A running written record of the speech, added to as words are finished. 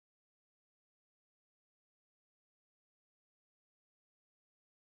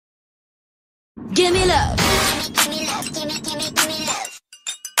Give me love. Give me love, give me love.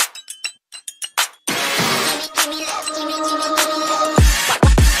 Give me love, give me love.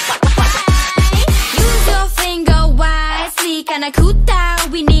 Use your finger wisely. Kinda cool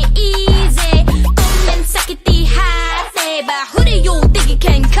down, we need easy. Come sakiti high, but who do you think you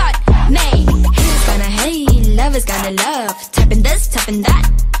can cut me? Haters gonna hate, love is gonna love. Tapping this, tapping that.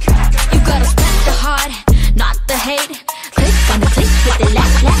 You gotta spread the heart, not the hate. Click on the click with the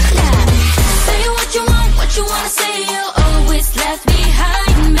laugh, laugh, laugh. Say what you wanna say, you always left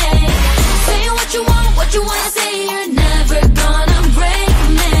behind me. Say what you wanna say, you're never gonna break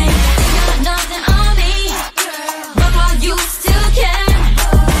me. You got nothing on me, but while you still can,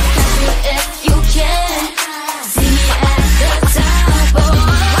 catch me if you can. See me at the top, oh.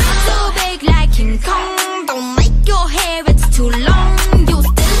 I'm so big like King Kong. Don't make your hair, it's too long. You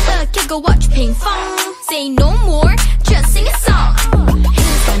still a kid, go watch ping pong. Say no more, just sing a song.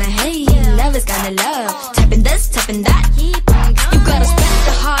 Haters gonna hate, love is gonna love. Tapping this, tapping that. You gotta spread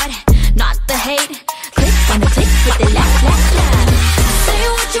the heart, not the hate. Click on the click with the laugh, laugh, laugh. Say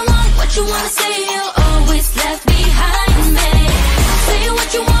what you wanna say, you always left behind me. Say what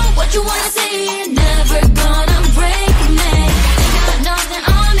you wanna say, you're never gonna break me. You got nothing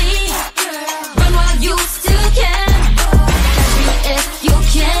on me, run while you still can. Catch me if you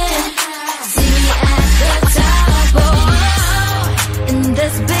can, see me at the top, oh. In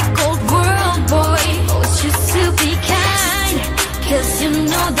this big old world, boy, always choose to be kind. Cause you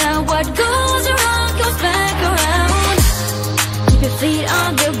know that what goes around comes back around. Keep your feet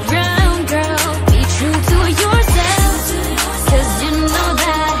on the ground, girl. Be true to yourself, cause you know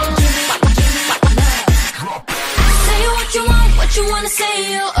that. Say what you wanna say,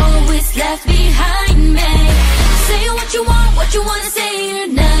 you always left behind me. Say what you wanna say,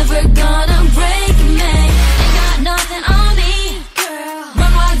 you're never gonna break me. Ain't got nothing on me,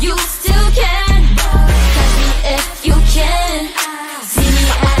 run while you still can. Catch me if you can, see me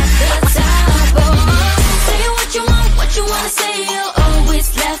at the top, oh. Say what you wanna say, you